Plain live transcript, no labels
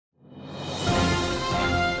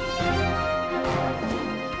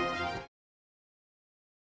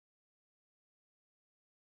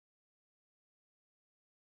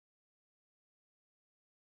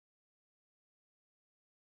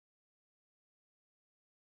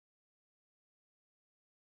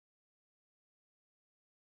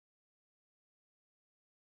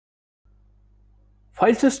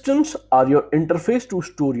File systems are your interface to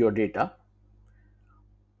store your data.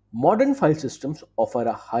 Modern file systems offer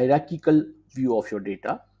a hierarchical view of your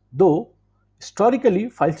data, though historically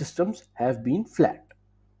file systems have been flat.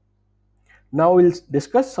 Now we'll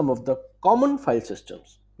discuss some of the common file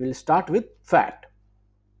systems. We'll start with FAT.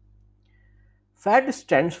 FAT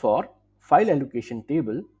stands for File Allocation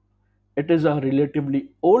Table. It is a relatively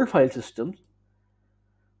old file system.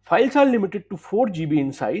 Files are limited to 4 GB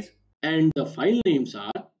in size and the file names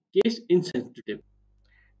are case insensitive.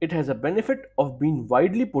 It has a benefit of being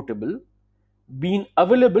widely portable, being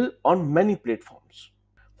available on many platforms.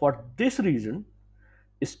 For this reason,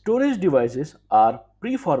 storage devices are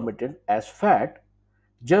pre-formatted as FAT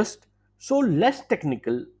just so less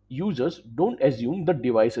technical users don't assume the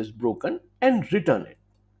device is broken and return it.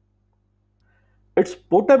 Its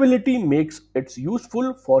portability makes it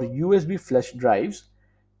useful for USB flash drives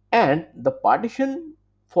and the partition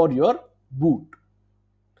for your boot.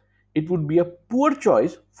 It would be a poor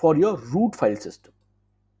choice for your root file system.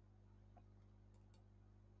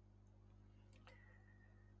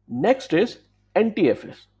 Next is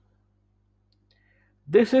NTFS.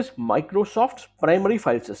 This is Microsoft's primary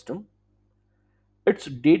file system. Its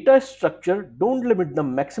data structure don't limit the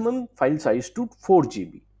maximum file size to 4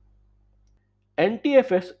 GB.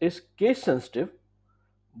 NTFS is case sensitive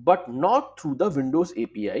but not through the Windows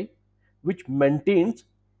API, which maintains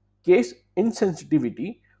case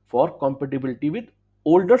insensitivity for compatibility with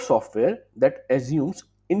older software that assumes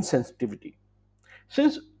insensitivity,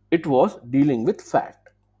 since it was dealing with FAT.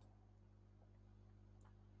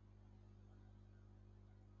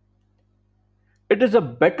 It is a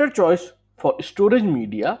better choice for storage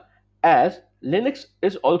media as Linux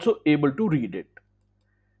is also able to read it.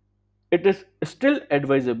 It is still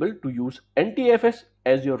advisable to use NTFS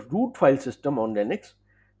as your root file system on Linux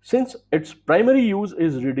since its primary use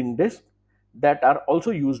is reading disks that are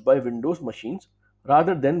also used by Windows machines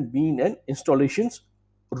rather than being an installation's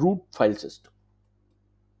root file system.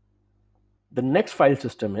 The next file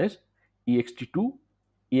system is ext2,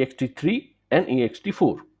 ext3 and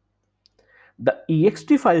ext4. The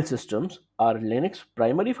ext file systems are Linux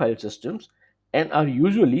primary file systems and are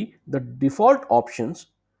usually the default options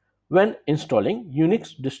when installing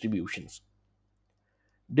Unix distributions.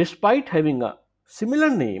 Despite having a similar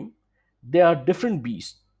name, they are different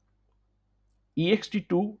beasts.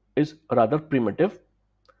 ext2 is rather primitive,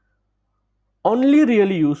 only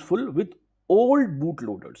really useful with old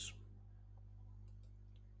bootloaders.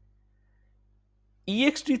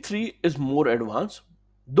 ext3 is more advanced,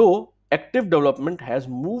 though active development has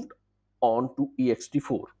moved on to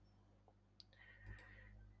ext4.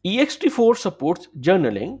 ext4 supports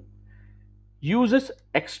journaling, uses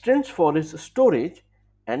extents for its storage,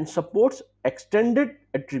 and supports extended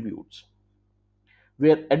attributes,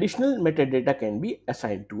 where additional metadata can be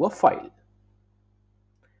assigned to a file.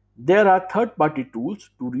 There are third-party tools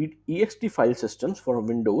to read ext file systems for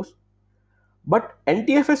Windows, but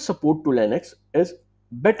NTFS support to Linux is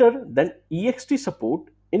better than ext support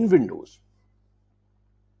in Windows.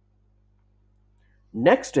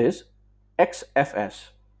 Next is XFS.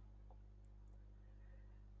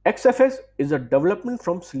 XFS is a development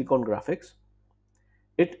from Silicon Graphics.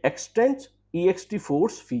 It extends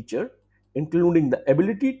ext4's feature, including the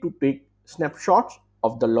ability to take snapshots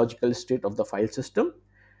of the logical state of the file system,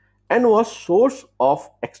 and was source of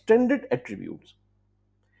extended attributes.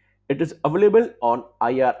 It is available on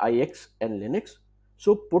IRIX and Linux,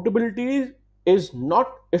 so portability is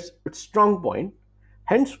not its strong point,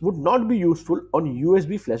 hence would not be useful on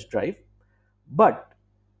USB flash drive, but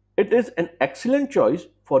it is an excellent choice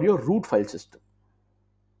for your root file system.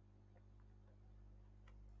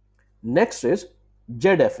 Next is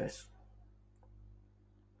ZFS.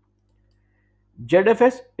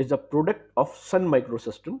 ZFS is a product of Sun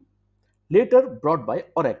Microsystem, later brought by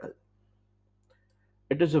Oracle.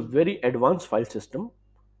 It is a very advanced file system,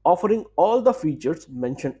 offering all the features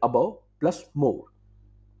mentioned above plus more.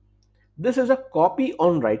 This is a copy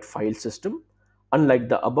on write file system, unlike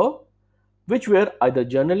the above, which were either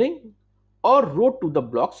journaling or wrote to the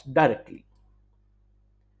blocks directly.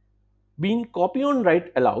 Being copy on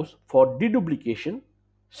write allows for deduplication,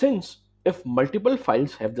 since if multiple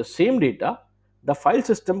files have the same data, the file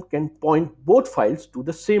system can point both files to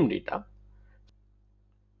the same data.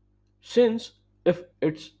 Since if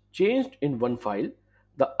it's changed in one file,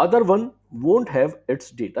 the other one won't have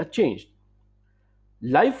its data changed.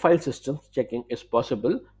 Live file systems checking is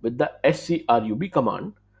possible with the scrub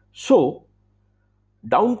command, so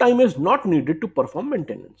downtime is not needed to perform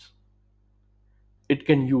maintenance. It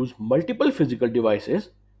can use multiple physical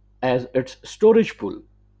devices as its storage pool.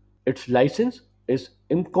 Its license is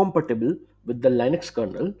incompatible with the Linux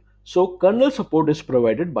kernel. So kernel support is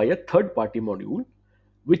provided by a third-party module,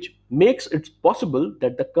 which makes it possible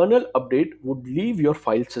that the kernel update would leave your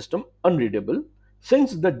file system unreadable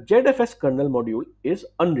since the ZFS kernel module is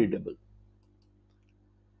unreadable.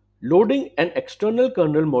 Loading an external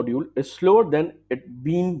kernel module is slower than it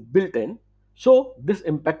being built in, so this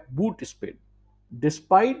impacts boot speed.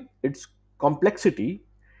 Despite its complexity,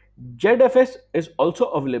 ZFS is also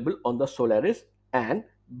available on the Solaris and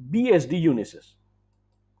BSD Unisys.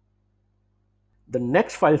 The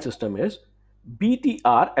next file system is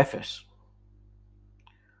BTRFS.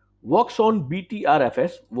 Works on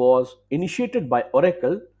BTRFS was initiated by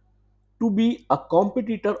Oracle to be a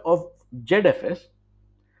competitor of ZFS.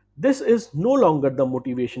 This is no longer the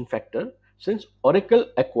motivation factor since Oracle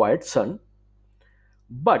acquired Sun,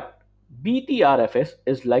 but BTRFS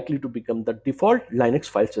is likely to become the default Linux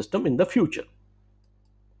file system in the future.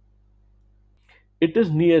 It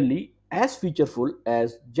is nearly as featureful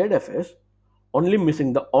as ZFS, only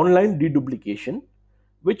missing the online deduplication,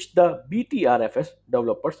 which the BTRFS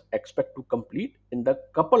developers expect to complete in the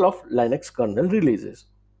couple of Linux kernel releases.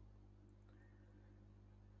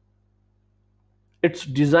 Its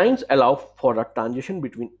designs allow for a transition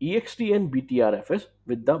between ext and BTRFS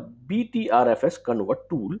with the BTRFS convert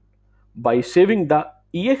tool by saving the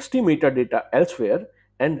ext metadata elsewhere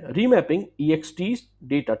and remapping ext's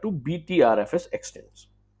data to BTRFS extents.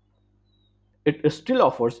 It still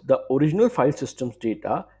offers the original file system's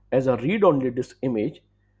data as a read-only disk image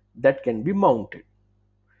that can be mounted.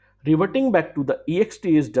 Reverting back to the ext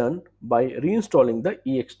is done by reinstalling the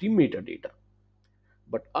ext metadata.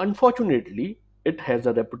 But unfortunately, it has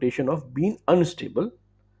a reputation of being unstable,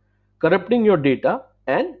 corrupting your data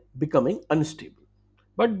and becoming unstable.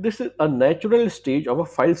 But this is a natural stage of a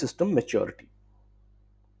file system maturity.